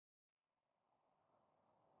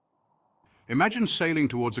Imagine sailing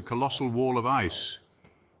towards a colossal wall of ice.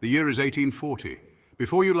 The year is 1840.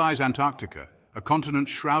 Before you lies Antarctica, a continent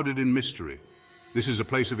shrouded in mystery. This is a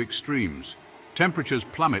place of extremes. Temperatures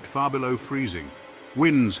plummet far below freezing.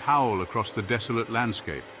 Winds howl across the desolate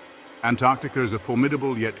landscape. Antarctica is a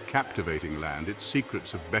formidable yet captivating land. Its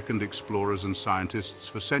secrets have beckoned explorers and scientists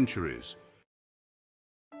for centuries.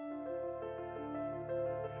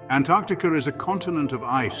 Antarctica is a continent of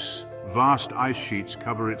ice. Vast ice sheets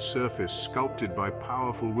cover its surface, sculpted by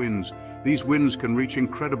powerful winds. These winds can reach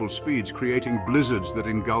incredible speeds, creating blizzards that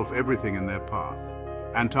engulf everything in their path.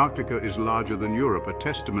 Antarctica is larger than Europe, a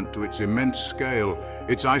testament to its immense scale.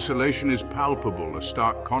 Its isolation is palpable, a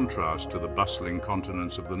stark contrast to the bustling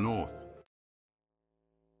continents of the north.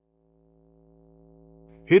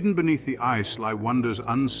 Hidden beneath the ice lie wonders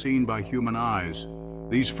unseen by human eyes.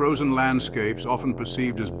 These frozen landscapes, often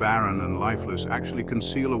perceived as barren and lifeless, actually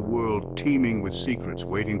conceal a world teeming with secrets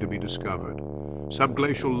waiting to be discovered.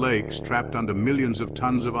 Subglacial lakes, trapped under millions of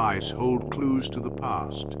tons of ice, hold clues to the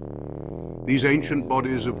past. These ancient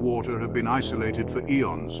bodies of water have been isolated for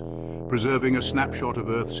eons, preserving a snapshot of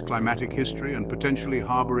Earth's climatic history and potentially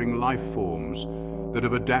harboring life forms that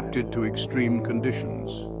have adapted to extreme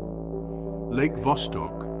conditions. Lake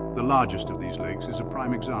Vostok, the largest of these lakes, is a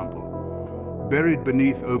prime example. Buried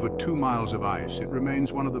beneath over 2 miles of ice, it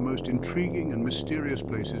remains one of the most intriguing and mysterious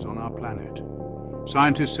places on our planet.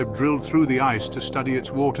 Scientists have drilled through the ice to study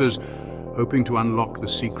its waters, hoping to unlock the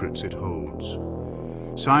secrets it holds.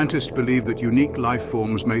 Scientists believe that unique life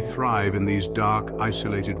forms may thrive in these dark,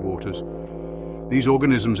 isolated waters. These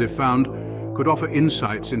organisms, if found, could offer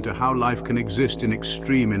insights into how life can exist in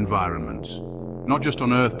extreme environments, not just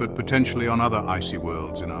on Earth, but potentially on other icy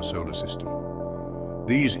worlds in our solar system.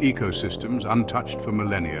 These ecosystems, untouched for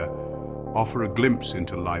millennia, offer a glimpse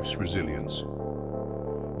into life's resilience.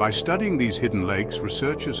 By studying these hidden lakes,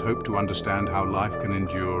 researchers hope to understand how life can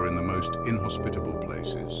endure in the most inhospitable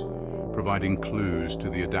places, providing clues to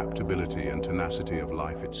the adaptability and tenacity of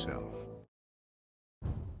life itself.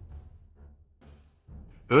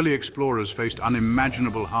 Early explorers faced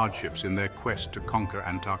unimaginable hardships in their quest to conquer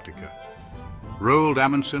Antarctica. Roald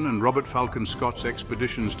Amundsen and Robert Falcon Scott's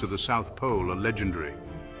expeditions to the South Pole are legendary.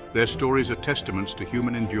 Their stories are testaments to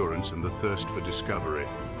human endurance and the thirst for discovery.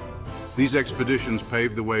 These expeditions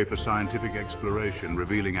paved the way for scientific exploration,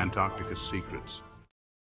 revealing Antarctica's secrets.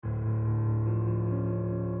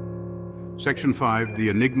 Section 5, The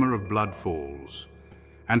Enigma of Blood Falls.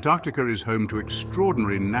 Antarctica is home to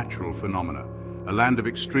extraordinary natural phenomena, a land of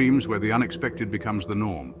extremes where the unexpected becomes the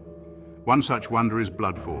norm. One such wonder is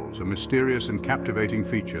blood falls, a mysterious and captivating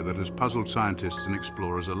feature that has puzzled scientists and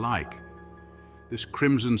explorers alike. This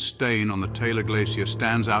crimson stain on the Taylor Glacier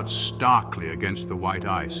stands out starkly against the white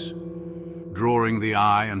ice, drawing the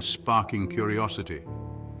eye and sparking curiosity.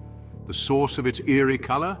 The source of its eerie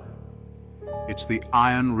color? It's the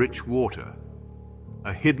iron-rich water,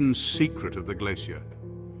 a hidden secret of the glacier.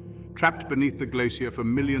 Trapped beneath the glacier for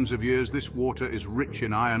millions of years, this water is rich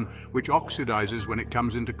in iron, which oxidizes when it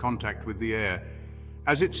comes into contact with the air.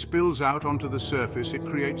 As it spills out onto the surface, it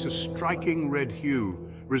creates a striking red hue,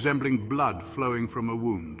 resembling blood flowing from a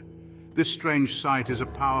wound. This strange sight is a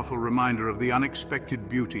powerful reminder of the unexpected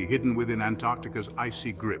beauty hidden within Antarctica's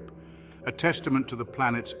icy grip, a testament to the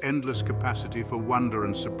planet's endless capacity for wonder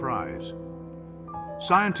and surprise.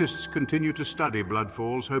 Scientists continue to study blood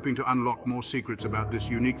falls, hoping to unlock more secrets about this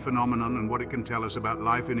unique phenomenon and what it can tell us about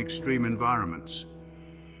life in extreme environments.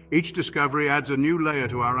 Each discovery adds a new layer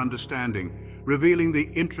to our understanding, revealing the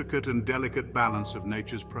intricate and delicate balance of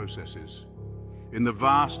nature's processes. In the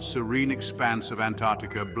vast, serene expanse of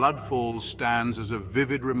Antarctica, blood falls stands as a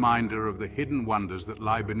vivid reminder of the hidden wonders that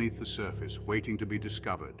lie beneath the surface, waiting to be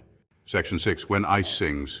discovered. Section 6, When Ice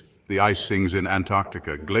Sings. The ice sings in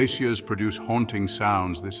Antarctica. Glaciers produce haunting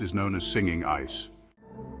sounds. This is known as singing ice.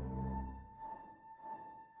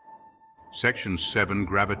 Section 7,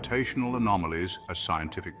 Gravitational Anomalies, a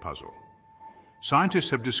scientific puzzle.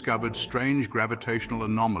 Scientists have discovered strange gravitational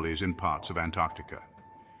anomalies in parts of Antarctica.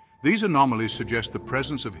 These anomalies suggest the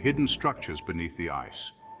presence of hidden structures beneath the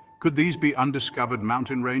ice. Could these be undiscovered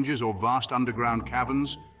mountain ranges or vast underground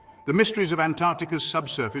caverns? The mysteries of Antarctica's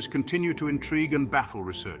subsurface continue to intrigue and baffle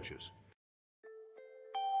researchers.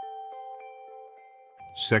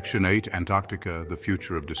 Section 8, Antarctica, the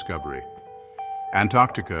Future of Discovery.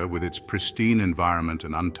 Antarctica, with its pristine environment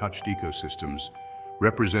and untouched ecosystems,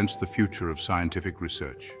 represents the future of scientific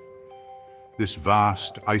research. This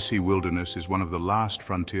vast, icy wilderness is one of the last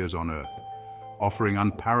frontiers on Earth, offering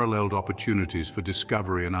unparalleled opportunities for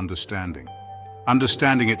discovery and understanding.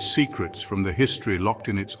 Understanding its secrets, from the history locked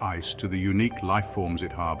in its ice to the unique life forms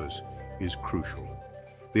it harbors, is crucial.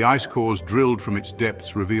 The ice cores drilled from its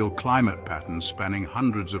depths reveal climate patterns spanning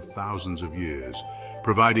hundreds of thousands of years,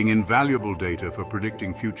 providing invaluable data for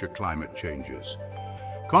predicting future climate changes.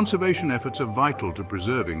 Conservation efforts are vital to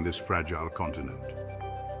preserving this fragile continent.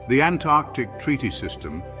 The Antarctic Treaty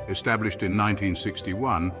System, established in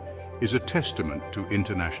 1961, is a testament to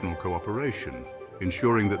international cooperation,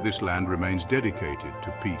 ensuring that this land remains dedicated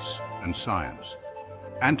to peace and science.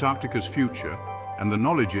 Antarctica's future, and the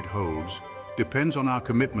knowledge it holds, depends on our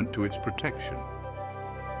commitment to its protection.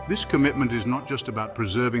 This commitment is not just about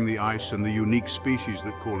preserving the ice and the unique species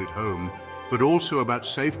that call it home, but also about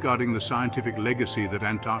safeguarding the scientific legacy that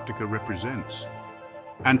Antarctica represents.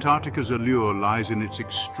 Antarctica's allure lies in its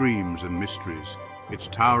extremes and mysteries. Its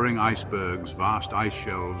towering icebergs, vast ice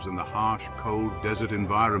shelves, and the harsh, cold desert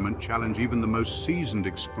environment challenge even the most seasoned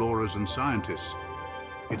explorers and scientists.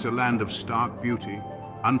 It's a land of stark beauty,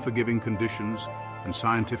 unforgiving conditions, and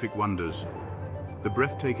scientific wonders. The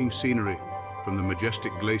breathtaking scenery, from the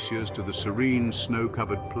majestic glaciers to the serene,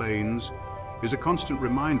 snow-covered plains, is a constant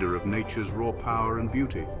reminder of nature's raw power and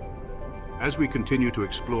beauty. As we continue to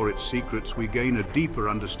explore its secrets, we gain a deeper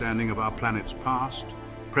understanding of our planet's past,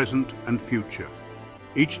 present, and future.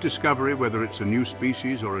 Each discovery, whether it's a new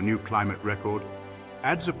species or a new climate record,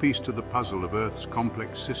 adds a piece to the puzzle of Earth's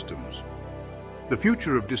complex systems. The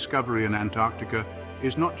future of discovery in Antarctica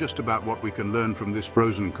is not just about what we can learn from this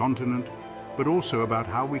frozen continent, but also about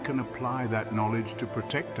how we can apply that knowledge to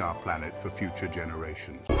protect our planet for future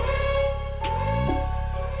generations.